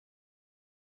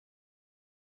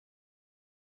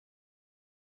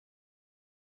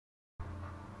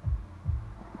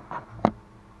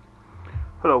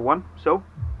Hello one. So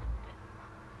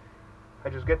I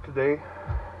just get today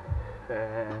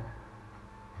uh,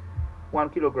 1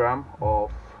 kilogram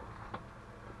of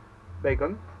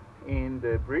bacon in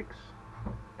the bricks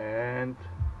and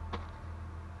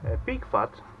pig fat.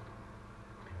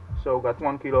 So got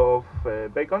 1 kilo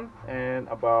of bacon and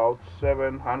about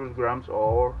 700 grams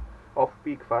of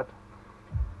pig fat.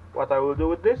 What I will do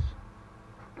with this,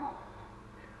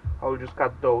 I will just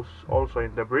cut those also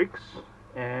in the bricks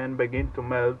and begin to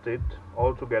melt it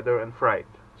all together and fry it.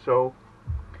 So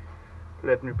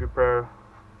let me prepare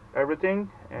everything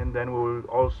and then we will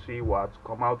all see what's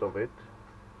come out of it.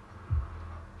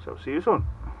 So see you soon.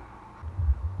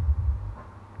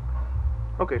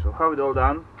 Okay, so have it all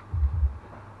done.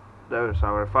 There's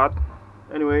our fat.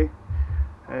 Anyway,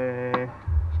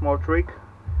 small trick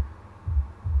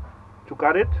to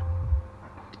cut it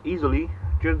easily.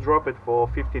 Just drop it for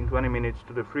 15-20 minutes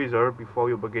to the freezer before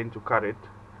you begin to cut it,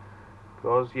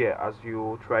 because yeah, as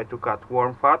you try to cut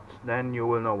warm fat, then you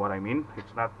will know what I mean.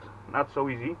 It's not so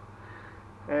easy,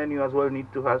 and you as well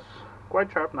need to have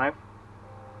quite sharp knife.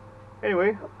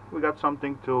 Anyway, we got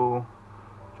something to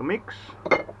mix.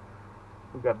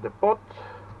 We got the pot,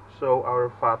 so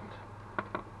our fat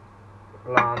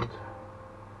land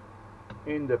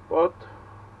in the pot.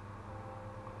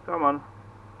 Come on.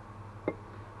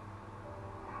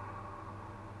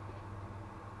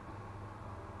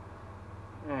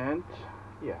 And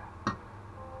yeah,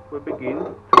 we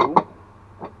begin to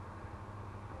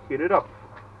heat it up.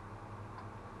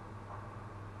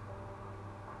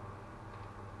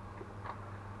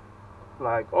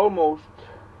 Like almost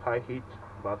high heat,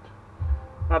 but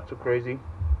not too crazy.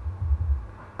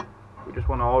 We just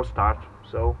want to all start.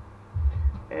 So,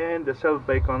 and the self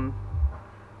bacon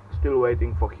still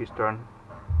waiting for his turn.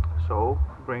 So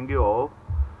bring you all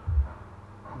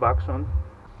back soon.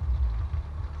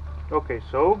 Okay,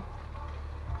 so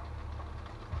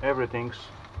everything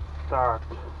start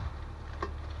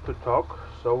to talk,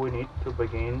 so we need to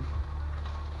begin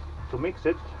to mix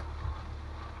it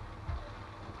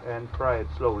and fry it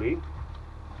slowly.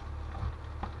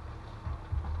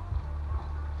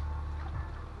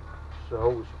 So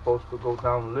we're supposed to go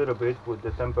down a little bit with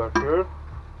the temperature.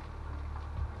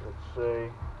 Let's say,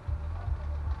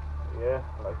 yeah,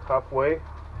 like halfway,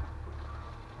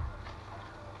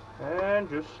 and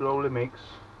just slowly mix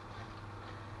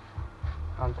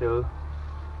until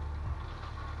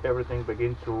everything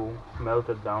begins to melt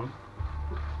it down.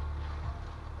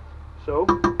 So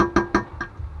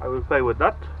I will play with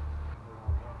that.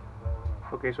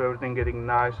 Okay, so everything getting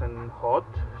nice and hot,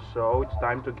 so it's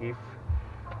time to give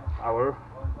our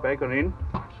bacon in.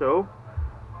 So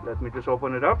let me just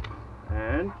open it up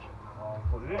and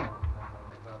put it in.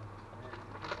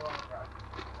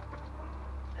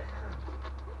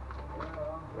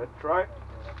 Let's try.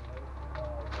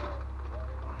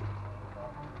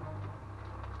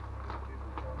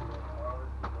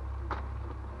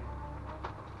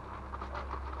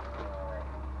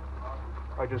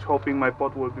 I'm just hoping my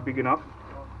pot will be big enough.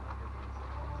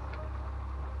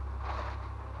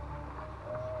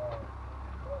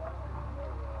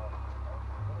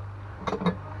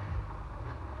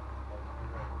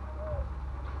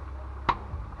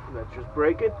 Let's just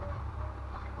break it.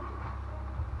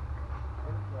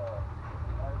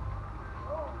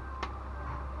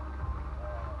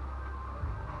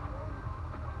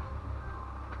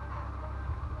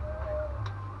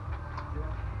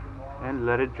 And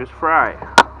let it just fry.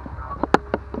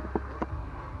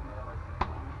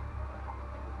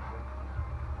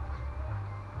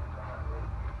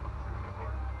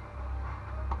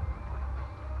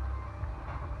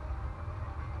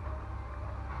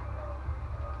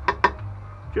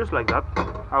 Just like that.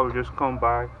 I will just come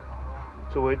back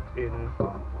to it in,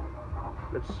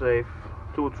 let's say,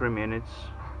 2-3 minutes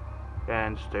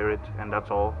and stir it, and that's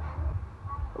all.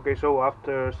 Okay, so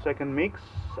after second mix,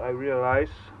 I realize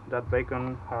that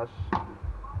bacon has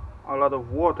a lot of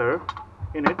water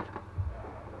in it,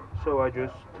 so I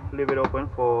just leave it open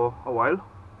for a while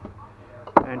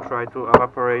and try to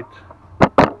evaporate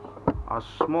as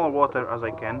small water as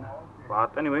I can.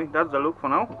 But anyway, that's the look for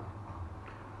now.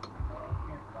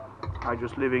 I'm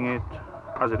just leaving it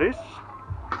as it is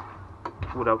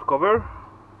without cover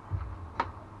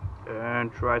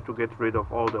and try to get rid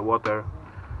of all the water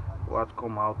what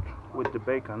come out with the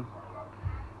bacon.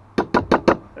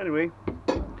 Anyway,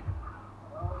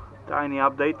 tiny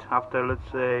update after,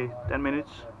 let's say, 10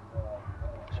 minutes.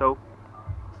 So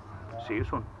see you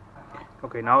soon.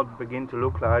 Okay, now it begin to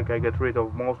look like I get rid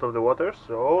of most of the water,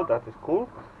 so that is cool.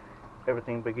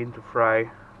 Everything begin to fry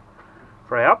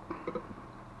up.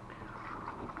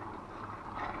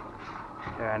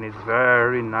 and it's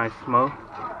very nice smell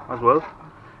as well.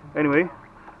 Anyway,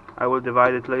 I will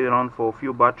divide it later on for a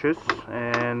few batches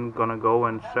and gonna go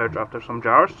and search after some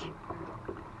jars,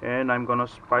 and I'm gonna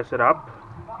spice it up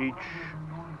each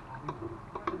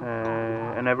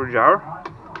and every jar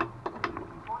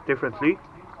differently.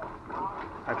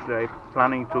 Actually, I'm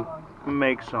planning to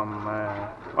make some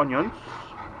onions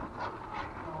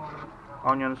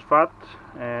fat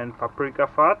and paprika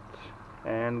fat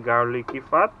and garlicky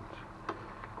fat,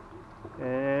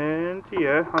 and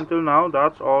yeah, until now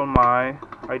that's all my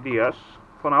ideas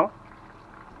for now.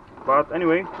 But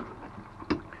anyway,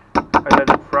 I let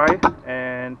it fry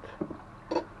and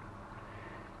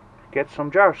get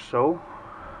some jars, so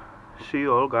see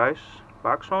you all guys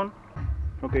back soon.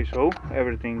 Okay, so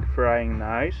everything frying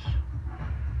nice,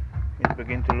 it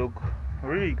begin to look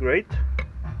really great.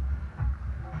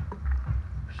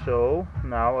 So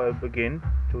now I'll begin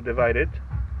to divide it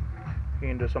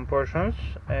into some portions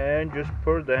and just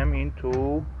pour them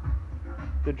into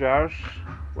the jars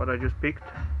what I just picked.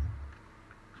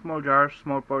 Small jars,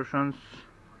 small portions,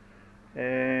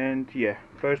 and yeah,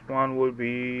 first one will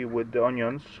be with the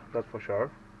onions, that's for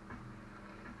sure.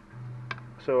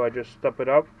 So I just stop it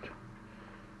up,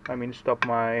 stop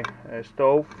my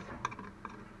stove,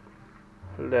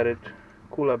 let it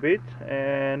cool a bit,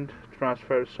 and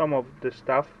transfer some of the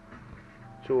stuff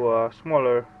to a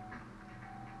smaller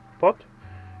pot,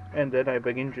 and then I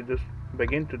begin to just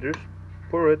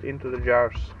pour it into the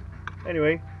jars.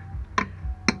 Anyway,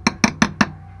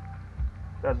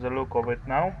 that's the look of it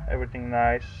now. Everything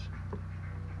nice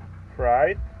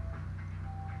fried.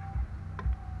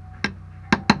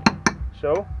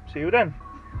 So see you then.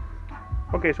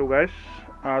 Okay, so guys,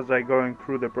 as I going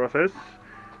through the process,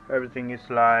 everything is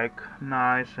like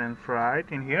nice and fried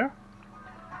in here,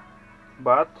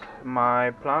 but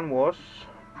my plan was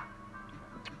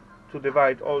to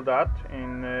divide all that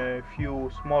in a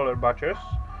few smaller batches,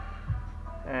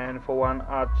 and for one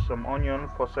add some onion,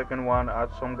 for second one add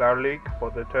some garlic,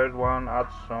 for the third one add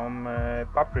some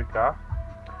paprika.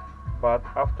 But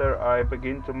after I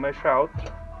begin to measure out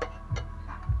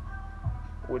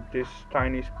with this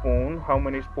tiny spoon how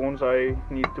many spoons I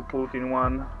need to put in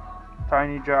one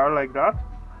tiny jar like that,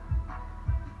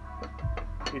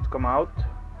 it come out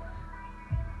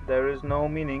there is no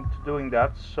meaning to doing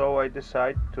that. So I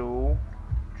decide to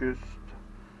just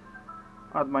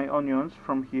add my onions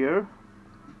from here.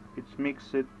 It's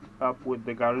mix it up with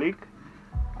the garlic.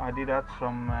 I did add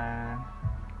some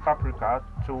paprika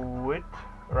to it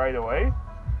right away.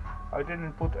 I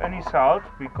didn't put any salt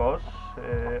because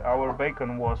our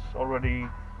bacon was already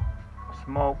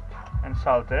smoked and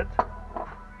salted,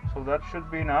 so that should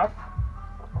be enough.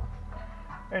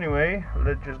 Anyway,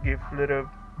 let's just give a little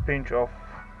pinch of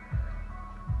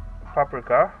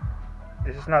paprika.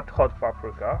 This is not hot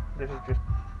paprika, this is just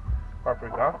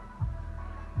paprika,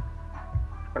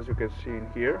 as you can see in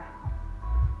here.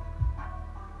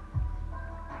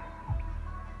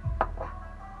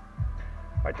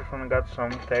 I just want to get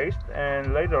some taste,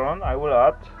 and later on I will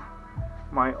add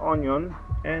my onion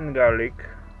and garlic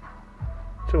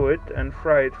to it and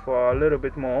fry it for a little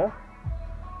bit more,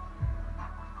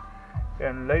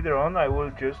 and later on I will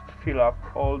just fill up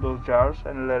all those jars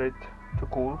and let it to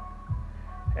cool,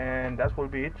 and that will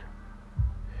be it.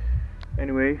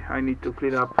 Anyway, I need to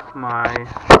clean up my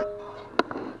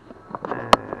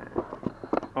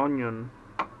onion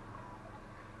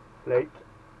plate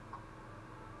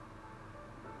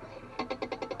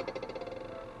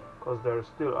because there's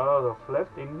still a lot of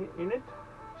left in it.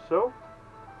 So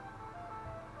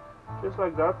just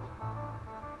like that.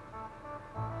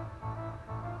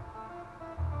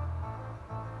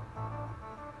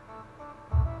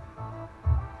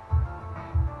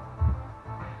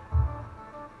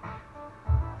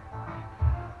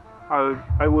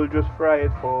 I will just fry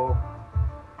it for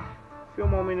a few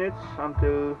more minutes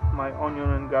until my onion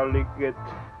and garlic get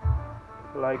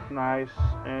like nice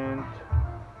and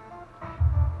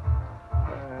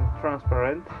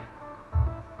transparent.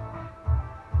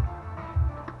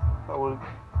 I will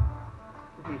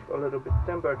give a little bit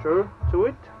temperature to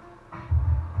it,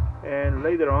 and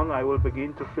later on I will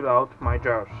begin to fill out my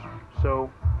jars. So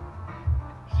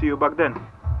see you back then.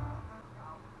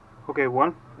 Okay,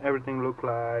 everything look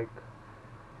like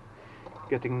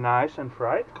getting nice and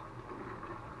fried,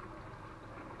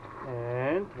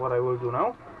 and what I will do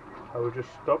now, I will just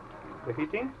stop the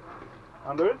heating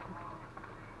under it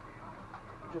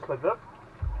just like that,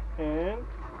 and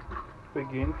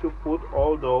begin to put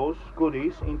all those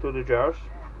goodies into the jars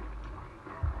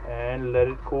and let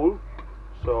it cool,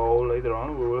 so later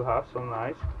on we will have some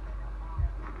nice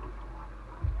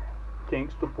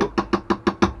things to put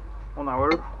on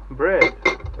our bread,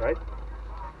 right?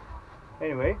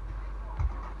 Anyway,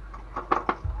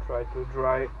 try to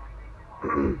dry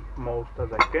most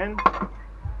as I can.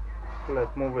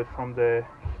 Let's move it from the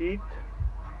heat.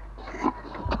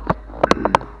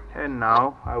 And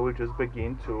now I will just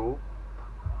begin to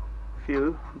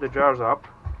fill the jars up,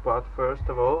 but first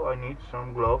of all I need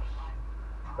some gloves,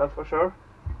 that's for sure.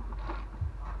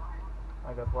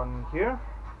 I got one in here.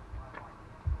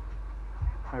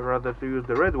 I rather to use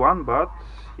the red one, but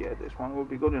yeah, this one will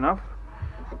be good enough.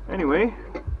 Anyway,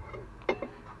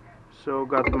 so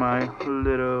got my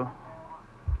little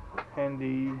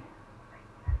handy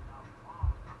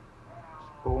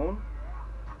spoon.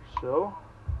 So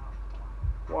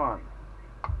 1,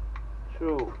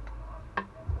 2,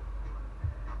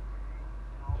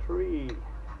 3.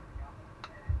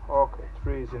 Okay,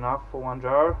 3 is enough for one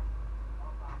jar.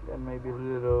 Then maybe a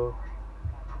little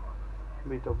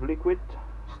bit of liquid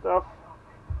stuff,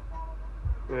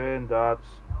 and that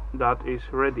is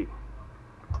ready.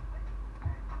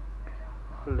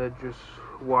 Let's just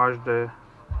wash the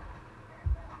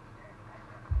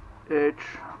edge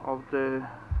of the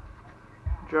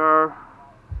jar,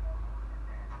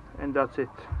 and that's it.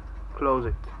 Close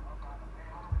it.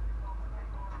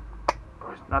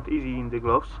 It's not easy in the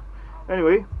gloves.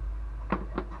 Anyway,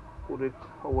 put it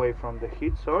away from the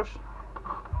heat source.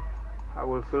 I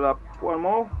will fill up one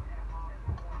more.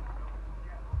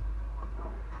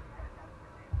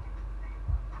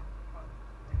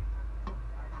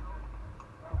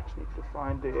 Just need to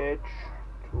find the edge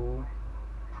to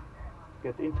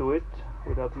get into it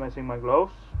without messing my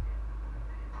gloves.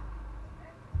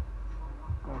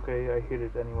 Okay, I hit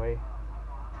it anyway.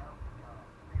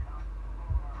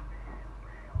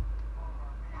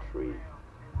 3.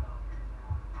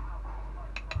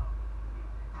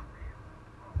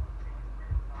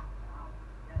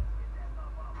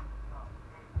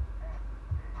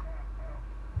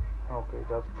 Okay,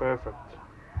 that's perfect.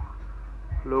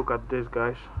 Look at this,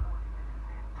 guys.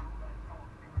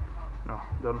 No,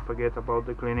 don't forget about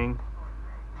the cleaning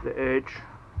the edge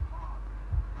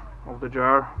of the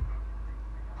jar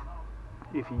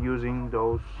if you're using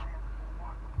those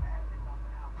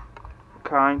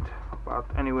kind, but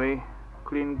anyway,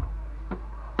 clean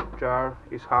jar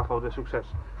is half of the success.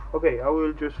 Okay, I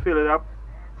will just fill it up,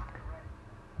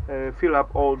 fill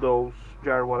up all those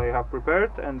jar what I have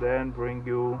prepared, and then bring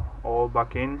you all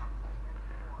back in,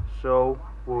 so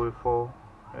we will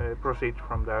proceed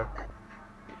from there.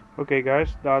 Okay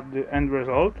guys, that's the end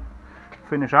result.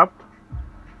 Finish up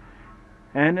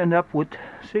and end up with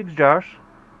 6 jars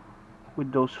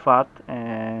with those fat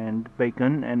and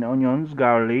bacon and onions,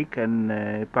 garlic and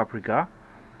paprika,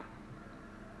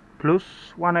 plus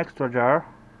 1 extra jar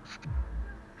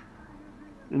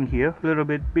in here, a little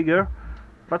bit bigger,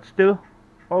 but still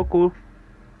all cool.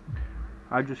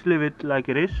 I just leave it like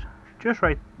it is, just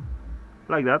right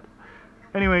like that.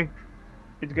 Anyway,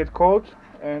 it gets cold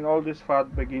and all this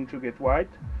fat begin to get white,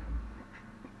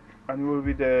 and will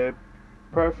be the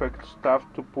perfect stuff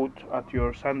to put at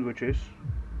your sandwiches.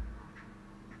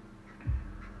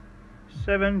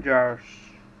 7 jars.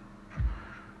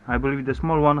 I believe the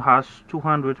small one has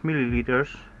 200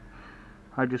 milliliters.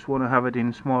 I just want to have it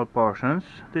in small portions.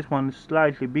 This one is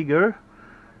slightly bigger,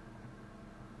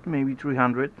 maybe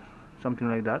 300, something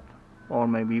like that, or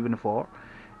maybe even 4.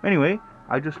 Anyway,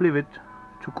 I just leave it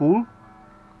to cool,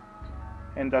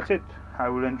 and that's it. I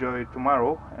will enjoy it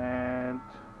tomorrow and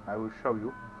I will show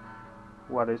you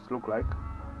what it looks like.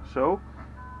 So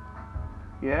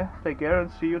yeah, take care and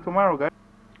see you tomorrow, guys.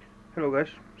 Hello guys,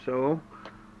 so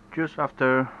just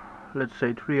after, let's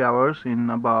say, 3 hours in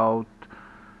about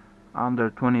under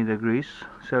 20 degrees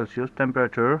Celsius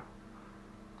temperature,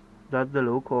 that's the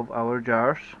look of our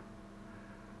jars,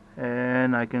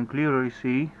 and I can clearly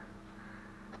see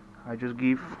I just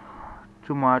give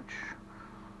too much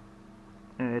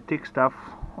thick stuff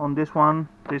on this one,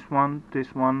 this one,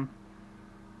 this one,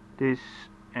 this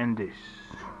and this.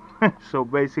 So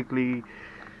basically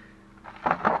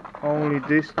only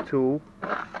these 2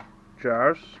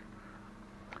 jars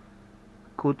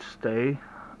could stay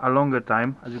a longer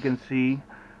time. As you can see,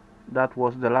 that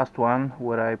was the last one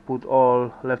where I put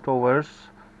all leftovers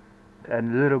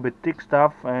and a little bit thick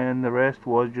stuff, and the rest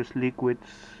was just liquid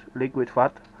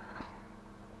fat.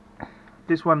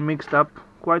 This one mixed up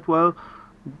quite well.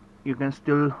 You can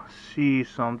still see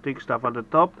some thick stuff at the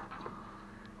top,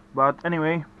 but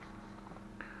anyway,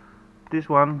 this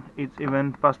one it's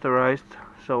even pasteurized,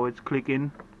 so it's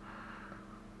clicking,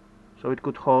 so it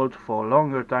could hold for a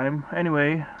longer time.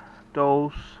 Anyway,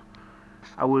 those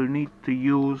I will need to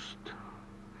use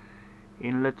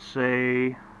in, let's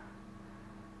say,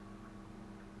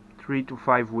 3 to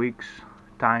 5 weeks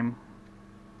time,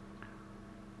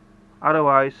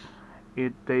 otherwise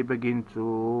they begin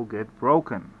to get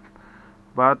broken.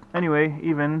 But anyway,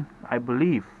 even I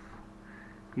believe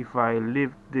if I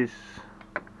leave these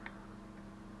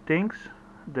things,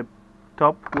 the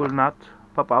top will not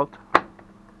pop out.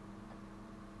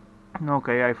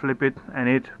 Okay, I flip it and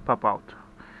it pop out.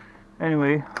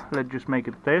 Anyway, let's just make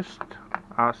a test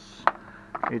as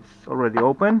it's already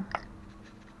open.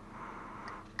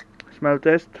 Smell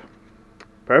test,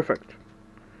 perfect.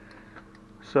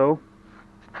 So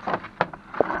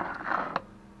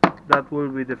that will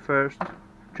be the first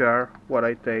jar what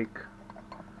I take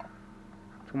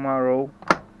tomorrow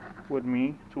with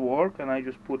me to work, and I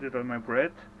just put it on my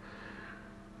bread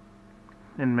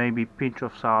and maybe pinch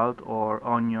of salt or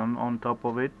onion on top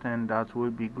of it, and that will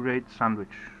be great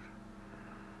sandwich.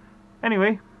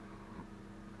 Anyway,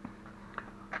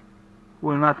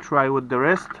 we'll not try with the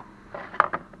rest,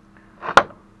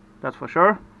 that's for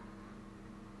sure.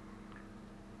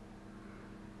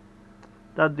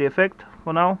 That's the effect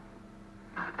for now,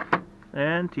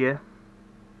 and yeah,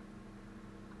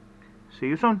 see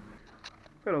you soon.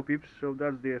 Hello peeps, so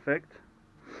that's the effect.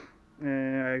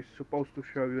 I'm supposed to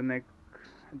show you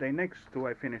day next to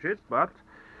I finish it, but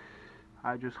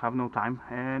I just have no time.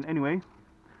 And anyway,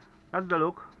 that's the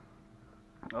look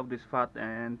of this fat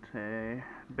and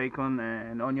bacon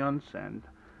and onions and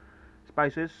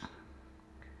spices.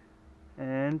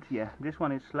 And yeah, this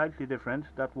one is slightly different.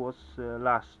 That was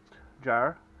last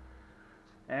jar,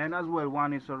 and as well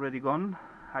one is already gone.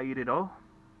 I eat it all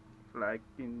like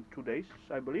in 2 days,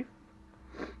 I believe.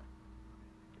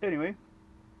 Anyway,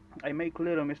 I make a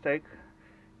little mistake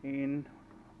in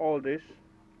all this.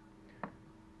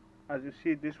 As you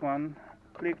see, this one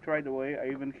clicked right away.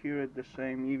 I even hear it the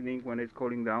same evening when it's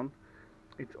cooling down.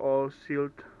 It's all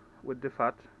sealed with the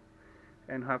fat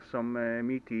and have some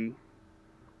meaty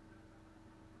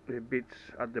bits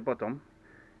at the bottom.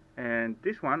 And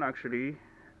this one actually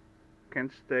can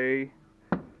stay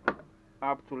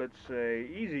up to, let's say,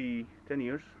 easy 10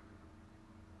 years,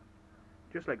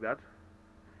 just like that.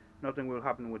 Nothing will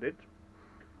happen with it,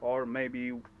 or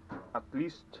maybe at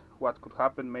least what could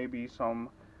happen, maybe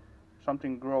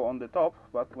something grow on the top,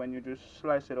 but when you just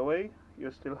slice it away,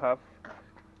 you still have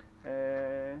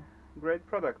a great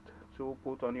product to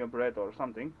put on your bread or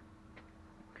something.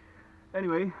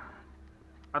 Anyway,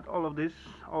 at all of this,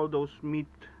 all those meat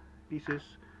pieces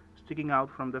sticking out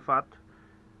from the fat,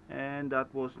 and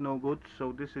that was no good.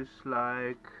 So this is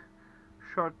like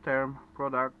short-term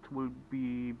product, will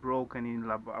be broken in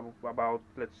about,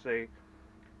 let's say,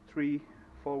 3-4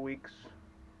 weeks.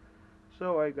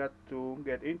 So I got to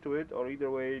get into it, or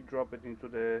either way drop it into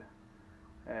the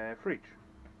fridge.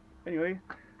 Anyway,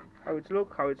 how it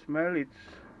look, how it smell, it's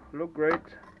look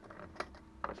great,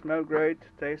 smell great,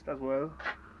 taste as well.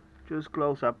 Just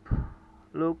close up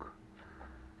look.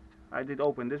 I did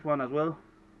open this one as well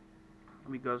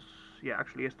because yeah,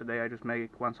 actually yesterday I just made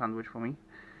one sandwich for me.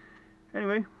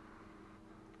 Anyway,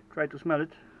 try to smell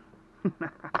it.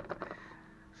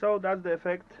 So that's the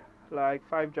effect. Like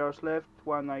 5 jars left,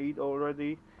 one I eat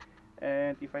already,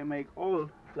 and if I make all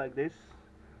like this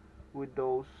with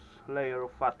those layer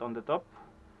of fat on the top,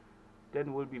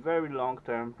 then will be very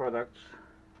long-term products.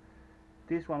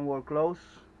 This one will close,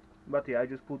 but yeah, I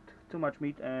just put too much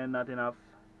meat and not enough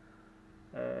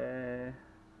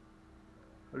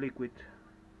liquid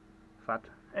fat.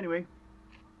 Anyway,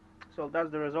 so that's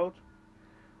the result.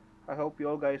 I hope you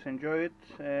all guys enjoy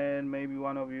it, and maybe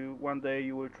one of you one day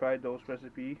you will try those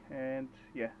recipe, and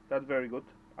yeah, that's very good.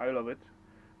 I love it.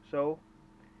 So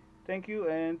thank you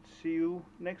and see you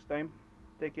next time.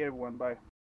 Take care everyone, bye.